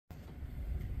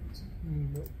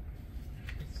Nope.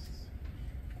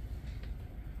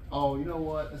 Oh, you know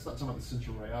what? That's not talking about the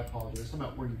central ray. I apologize. It's talking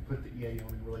about where you put the EAM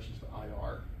in relation to the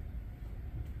IR.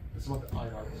 It's about the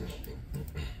IR positioning.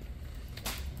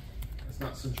 It's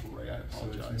not central ray. I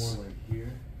apologize. So it's more like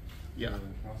here? Yeah.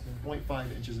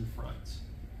 0.5 inches in front.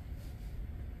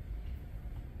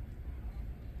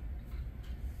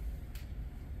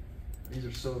 These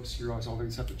are so obscure, I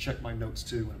always have to check my notes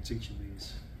too when I'm teaching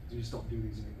these. You just don't do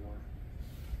these anymore.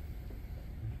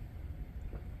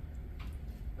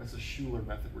 That's a Schuler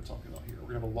method we're talking about here.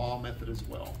 We're gonna have a law method as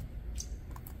well.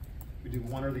 We do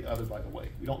one or the other, by the way.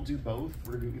 We don't do both.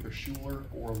 We're gonna do either Schuler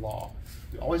or law.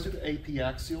 We always do the AP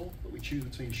axial, but we choose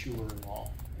between Schuler and law.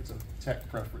 It's a tech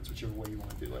preference, whichever way you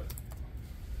want to do it.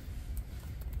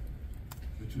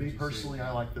 Me personally,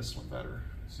 I like this one better.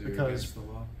 So because the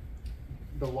law?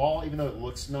 The law, even though it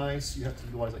looks nice, you have to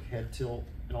utilize like head tilt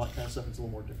and all that kind of stuff. It's a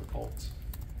little more difficult.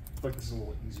 I feel like this is a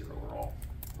little easier overall,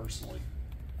 personally.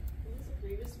 What was the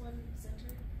previous one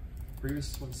centered?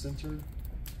 Previous one centered.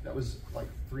 That was like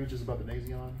 3 inches above the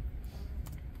nasion.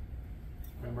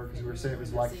 Remember, because we were saying it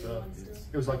was like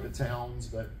the towns,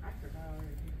 but I forgot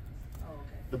already. Oh,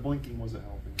 okay. the blinking wasn't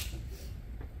helping.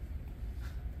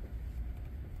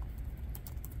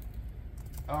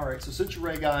 All right, so central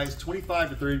ray, guys,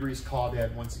 25 to 30 degrees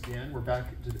caudad once again. We're back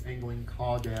to the angling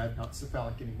caudad, not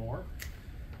cephalic anymore.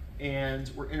 And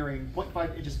we're entering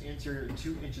 0.5 inches anterior and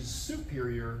 2 inches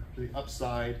superior to the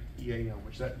upside EAM,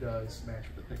 which that does match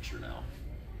with the picture now.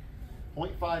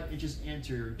 0.5 inches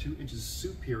anterior, 2 inches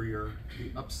superior to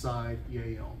the upside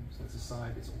EAM. So that's the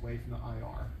side that's away from the IR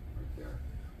right there.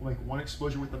 We'll make one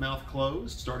exposure with the mouth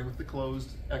closed, starting with the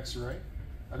closed X-ray.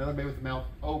 Another made with the mouth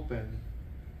open.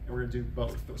 And we're gonna do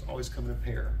both. Those always come in a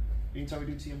pair. Anytime we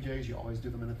do TMJs, you always do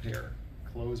them in a pair.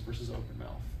 Closed versus open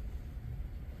mouth.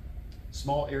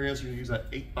 Small areas, you're gonna use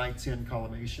that 8x10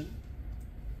 collimation.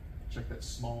 Check that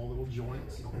small little joint.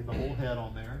 You don't need the whole head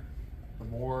on there. The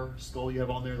more skull you have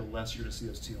on there, the less you're gonna see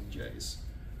those TMJs.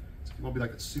 So if you wanna be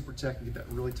like a super tech and get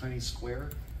that really tiny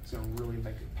square, it's gonna really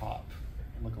make it pop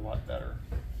and look a lot better.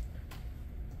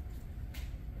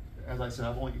 As I said,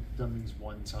 I've only done these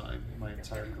one time in my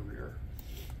entire career.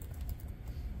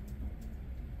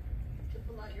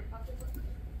 Out your pocketbook?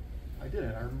 I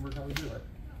did. I remember how to do it.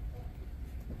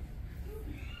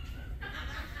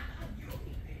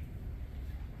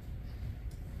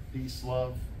 Peace,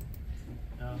 love.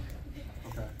 No?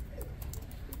 Okay.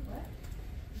 What?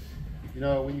 You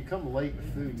know, when you come late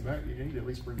with food, you need to at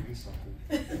least bring me something.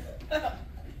 Okay.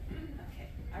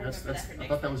 I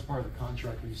thought that was part of the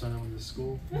contract when you sign on with the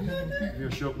school. If you're going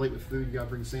to show up late with food, you got to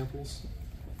bring samples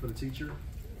for the teacher.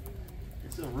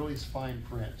 It's a really fine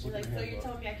print. You're like, so you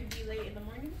told me I could be late in the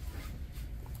morning?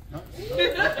 No. Don't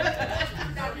say that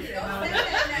now.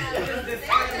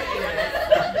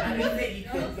 I didn't say you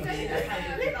couldn't be late. That's how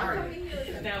you get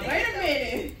argued. Now wait a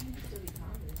minute.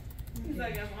 He's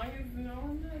like, as long as you know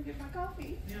I'm gonna get my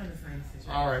coffee. You're on the same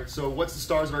situation. All right, so what's the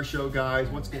stars of our show, guys?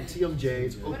 Once again,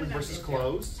 TMJs, open versus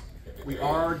closed. We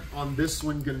are, on this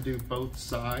one, going to do both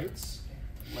sides,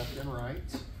 left and right,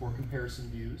 for comparison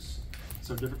views.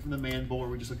 So different from the man bull where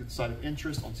we just look at the side of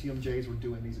interest. On TMJs, we're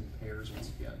doing these in pairs once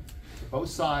again. So both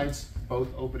sides, both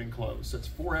open and closed. So it's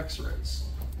 4 x-rays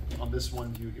on this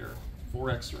one view here. 4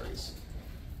 x-rays.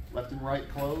 Left and right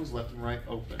closed, left and right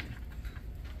open.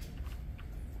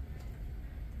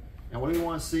 Now what do we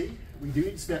want to see? We do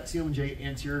need to see that TMJ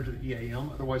anterior to the EAM,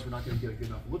 otherwise we're not going to get a good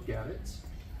enough look at it.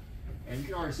 And you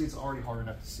can already see it's already hard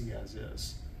enough to see as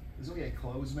is. This is only a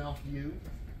closed mouth view.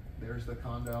 There's the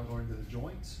condyle going to the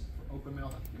joint. For open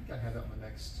mouth, I think I have that on the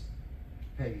next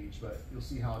page, but you'll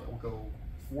see how it will go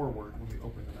forward when we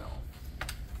open the mouth.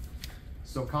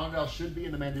 So condyle should be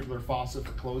in the mandibular fossa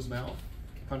for closed mouth.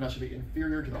 Condyle should be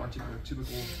inferior to the articular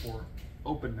tubercle for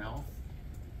open mouth.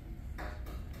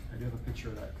 I do have a picture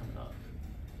of that coming up.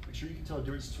 Make sure you can tell the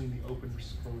difference between the open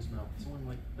versus closed mouth. Someone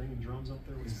like banging drums up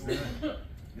there? What's going on?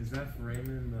 Is that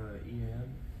framing the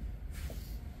EM?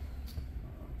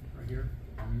 Right here?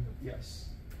 Mm-hmm. Yes.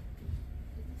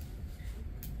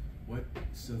 What?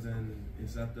 So then,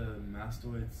 is that the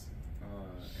mastoids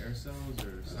air cells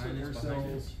or sinus Air behind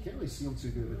it? cells, you can't really see them too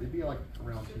good, but they'd be like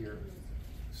around here.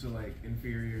 So like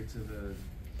inferior to the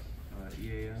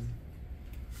EAM?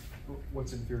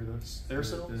 What's inferior to those? Air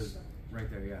cells? Right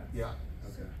there, yeah. Yeah.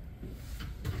 Okay.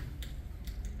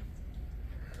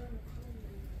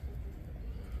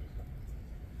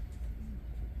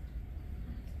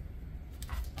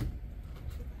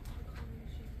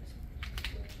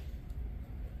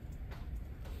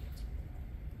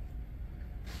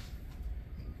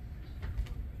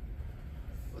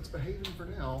 Let's behave him for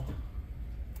now.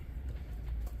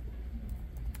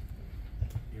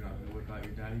 out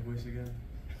your daddy voice again?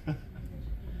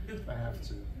 I have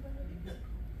to.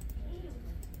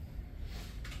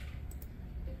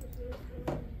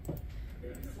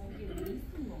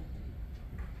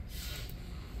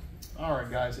 All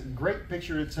right, guys, a great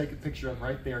picture to take a picture of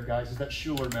right there, guys, is that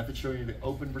Schuler method showing you the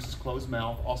open versus closed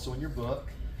mouth, also in your book.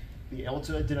 Be able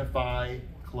to identify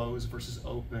closed versus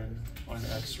open on an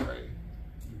x-ray.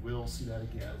 You will see that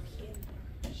again.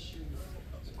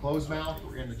 So closed mouth,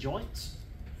 we're in the joint.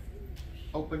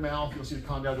 Open mouth, you'll see the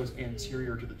condyle goes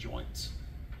anterior to the joint.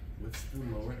 What's the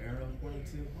lower arrow pointing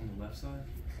to on the left side?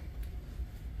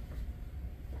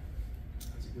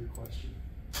 That's a good question.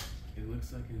 It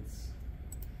looks like it's...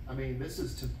 I mean, this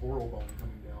is temporal bone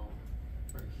coming down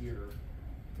right here.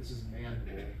 This is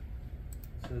mandible. It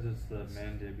says it's the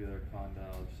mandibular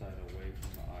condyle side away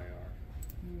from the IR.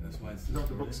 That's why it's Is that what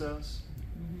the book distorted. says?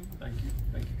 Thank you,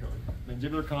 Cody.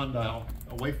 Mandibular condyle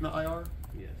away from the IR?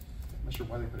 Yes. I'm not sure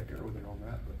why they put an arrow there on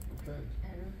that, but okay.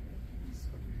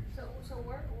 So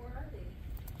where are they?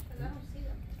 Because I don't see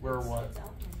them. Where or what? It's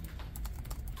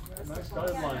outline. Nice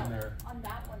guideline no, there. On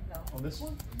that one though. On this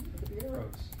one? Look at the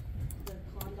arrows. The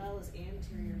condyle is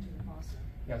anterior to the fossa.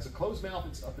 Yeah, it's a closed mouth,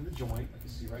 it's up in the joint, like you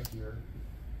see right here.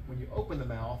 When you open the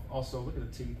mouth, also look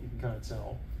at the teeth, you can kind of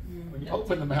tell. When you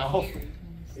open the mouth,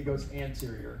 it goes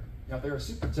anterior. Now if they're a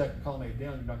supratech columnate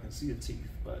down, you're not going to see the teeth,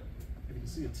 but if you can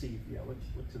see the teeth, yeah, look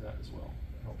to that as well.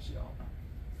 It helps you out.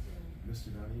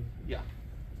 Mr. Donahue? Yeah.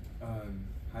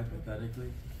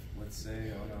 Hypothetically, let's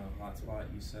say on a hotspot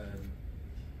you said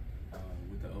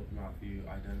with the open mouth you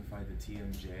identify the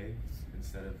TMJ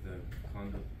instead of the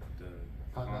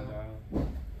condyle.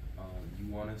 You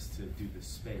want us to do the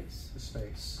space. The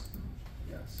space.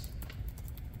 Yes.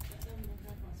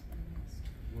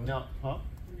 What? Now, huh?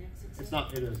 It's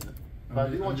not, it isn't. I'm But I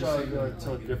ju- do I'm want just y'all to saying, tell like,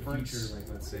 the in the difference future, like,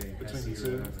 let's say between SE the or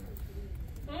two. whatever.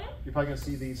 You're probably going to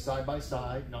see these side by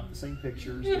side, not the same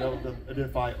pictures, be able to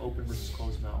identify open versus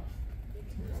closed mouth.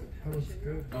 That was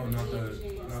good. Oh, not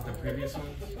the previous one?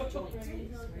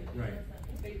 Right.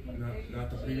 Not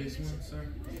the previous one, sir?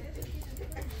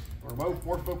 We're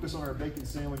more focused on our bacon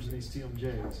sandwich than these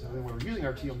TMJs. And then we're using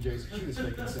our TMJs to chew this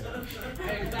bacon sandwich.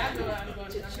 Exactly what I was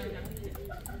going to say.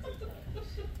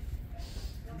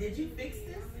 Did you fix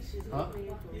this? Huh?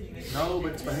 No,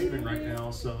 but it's behaving right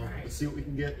now, so let's see what we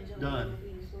can get done.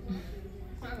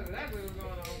 That's exactly what's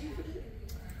going on.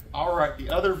 All right, the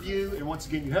other view, and once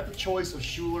again, you have the choice of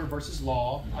Schuler versus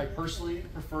Law. I personally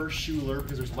prefer Schuler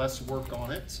because there's less work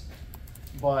on it.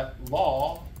 But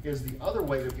Law is the other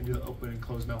way that we can do the open and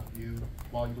closed mouth view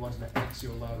while utilizing that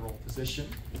axiolateral position.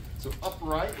 So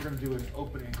upright, we're going to do an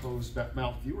open and closed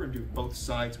mouth view. We're going to do both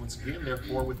sides once again.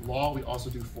 Therefore, with Law, we also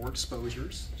do 4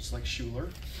 exposures, just like Schuler.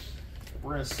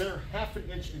 We're going to center 1/2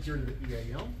 inch anterior to the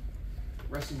EAM,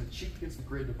 resting the cheek against the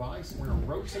grid device. And we're going to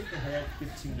rotate the head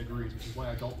 15 degrees, which is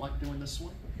why I don't like doing this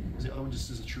one, because the other one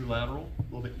just is a true lateral, a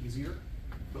little bit easier.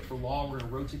 But for Law, we're going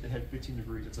to rotate the head 15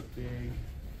 degrees. It's a big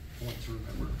point to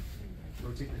remember.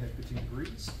 Rotate the head 15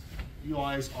 degrees.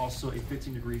 Utilize also a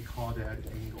 15-degree caudad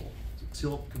angle. So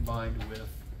tilt combined with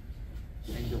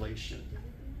angulation.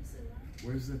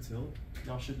 Where's the tilt?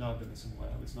 Y'all should not have done this in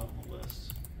lab. It's not on the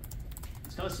list.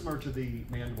 It's kind of similar to the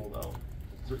mandible though.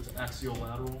 So it's axial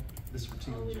lateral. This is for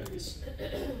TMJs.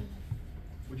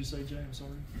 What'd you say, Jay? I'm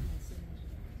sorry.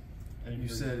 I didn't You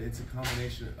hear said it's a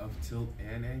combination of tilt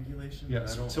and angulation? Yeah, I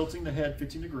so don't- tilting the head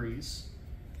 15 degrees.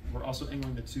 We're also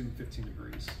angling the tube 15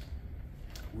 degrees.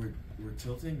 We're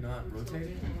tilting, not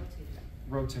rotating?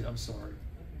 Rotate, I'm sorry.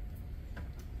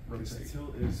 Because Rotate.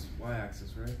 tilt is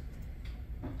y-axis, right?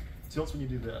 Tilt's when you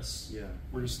do this. Yeah.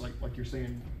 We're just like you're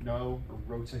saying no, or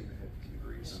rotating the head 15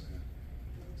 degrees.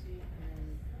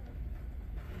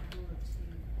 Okay.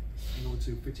 Angle the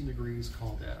tube 15 degrees,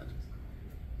 caudad.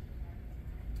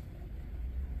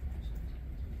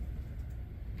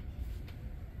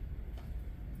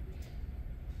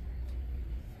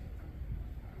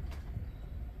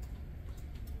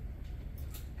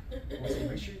 Also,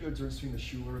 make sure you know the difference between the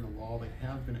Schuler and the Law. They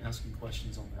have been asking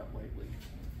questions on that lately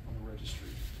on the registry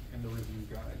and the review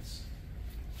guides.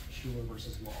 Schuler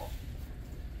versus Law.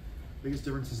 Biggest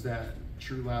difference is that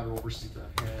true lateral versus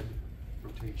the head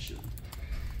rotation.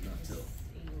 Not tilt.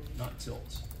 Not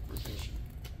tilt, rotation.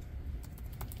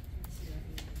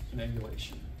 And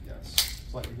angulation, yes.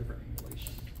 Slightly different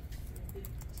angulation. 15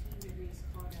 degrees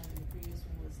caudad and the previous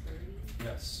one was 30.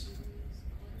 Yes.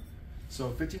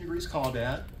 So 15 degrees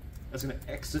caudad, that's going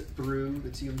to exit through the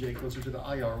TMJ closer to the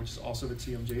IR, which is also the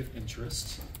TMJ of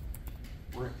interest.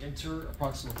 We're going to enter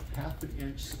approximately 1/2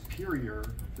 inch superior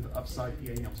to the upside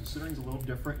EAM. So centering is a little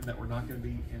different in that we're not going to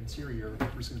be anterior,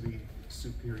 we're just going to be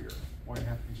superior,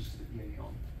 1.5 inches to the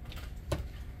EAM.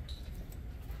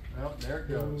 Well, there it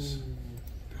goes.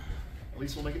 At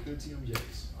least we'll make it through the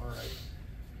TMJs. All right.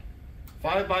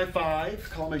 5x5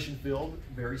 collimation field,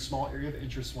 very small area of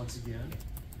interest once again.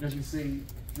 And as you can see,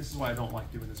 this is why I don't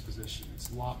like doing this position. It's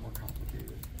a lot more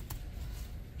complicated.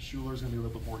 Schuler's gonna be a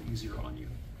little bit more easier on you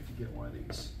if you get one of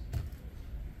these.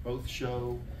 Both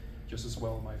show just as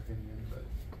well in my opinion, but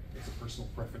it's a personal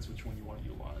preference which one you want to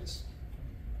utilize.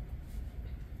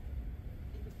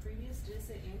 In the previous, did it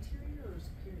say anterior or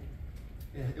superior?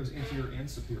 Yeah, it was anterior and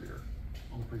superior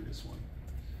on the previous one.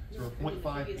 So No, a I mean the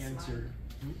 0.5 previous anterior.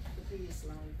 slide. The previous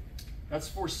slide. That's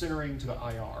for centering to the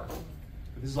IR.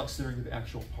 But this is like centering to the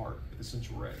actual part of the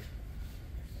central ray.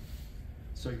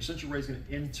 So your central ray is going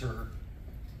to enter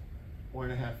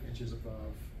 1.5 inches above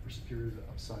or superior to the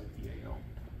upside of the EAM.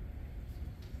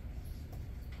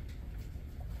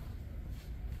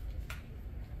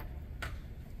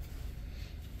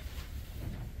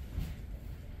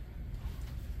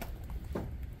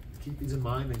 Keep these in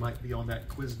mind. They might be on that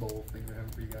quiz bowl thing we're having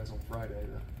for you guys on Friday,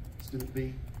 the student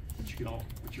B, which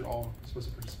you're all supposed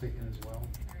to participate in as well.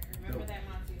 Remember that,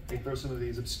 Monty. They throw some of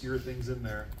these obscure things in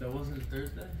there. That wasn't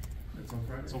Thursday? That's on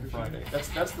Friday? It's on Friday.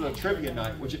 That's the trivia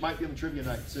night, which it might be on the trivia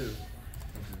night too.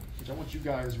 Which I want you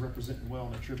guys representing well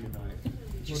on the trivia night.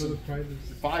 What are the prizes?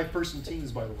 5-person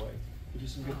teams, by the way. Get you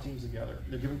some good teams together.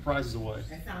 They're giving prizes away.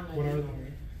 That sounds like What are it.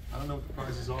 they? I don't know what the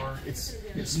prizes are. It's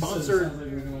sponsored.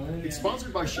 It's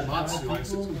sponsored by Shimatsu. I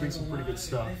assume it's gonna bring some pretty good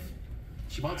stuff.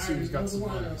 Shimatsu's got some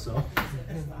money, so.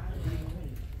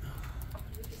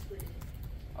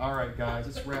 All right, guys,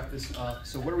 let's wrap this up.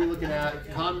 So what are we looking at?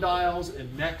 Condyles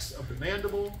and necks of the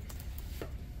mandible.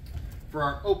 For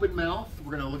our open mouth,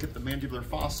 we're going to look at the mandibular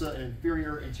fossa and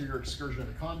inferior anterior excursion of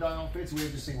the condyle. Basically,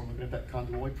 we're just saying we're looking at that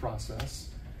condyloid process.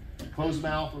 Closed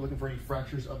mouth, we're looking for any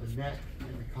fractures of the neck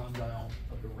and the condyle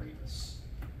of the ramus.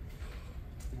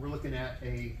 We're looking at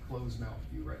a closed mouth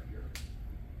view right here.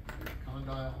 There's the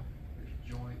condyle, there's the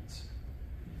joint,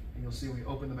 and you'll see when we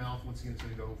open the mouth, once again, it's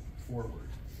going to go forward.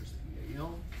 There's the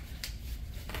EAL.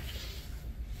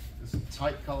 There's some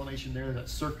tight collimation there, that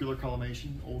circular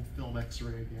collimation, old film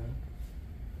x-ray again.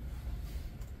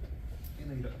 And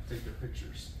they need to update their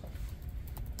pictures.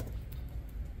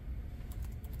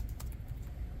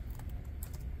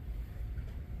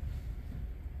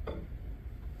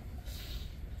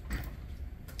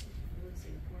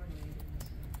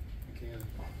 You can.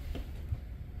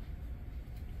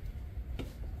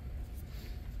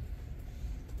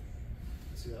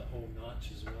 See that whole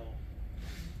notch as well.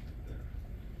 There.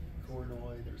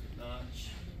 Coronoid, there's a notch,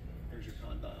 there's your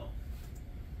condyle.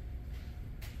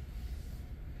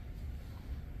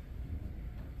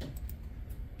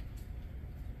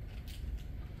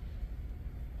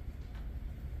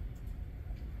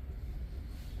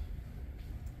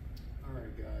 All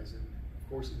right, guys, and of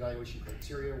course, evaluation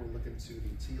criteria, we're looking to the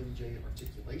TMJ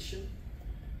articulation,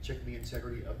 checking the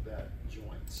integrity of that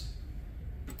joint.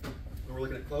 When we're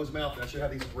looking at closed mouth, and I should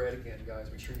have these in red again, guys.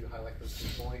 Make sure you highlight those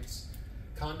 2 points.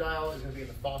 Condyle is going to be in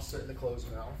the fossa in the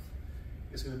closed mouth.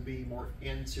 It's going to be more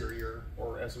anterior,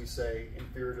 or as we say,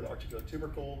 inferior to the articular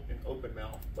tubercle in open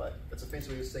mouth. But that's a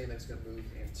fancy way of saying that it's going to move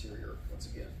anterior once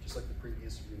again, just like the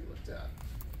previous view we looked at,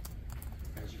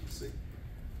 as you can see.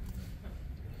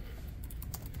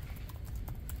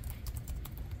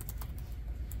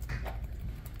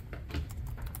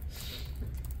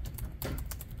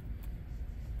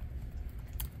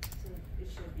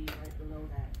 Below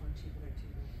that articular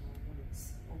tubercle when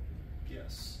it's open.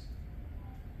 Yes,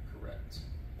 correct.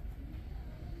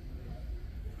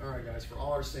 All right, guys, for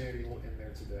all our sanity, we'll end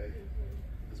there today.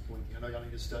 At this point, I know y'all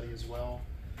need to study as well.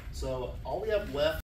 So all we have left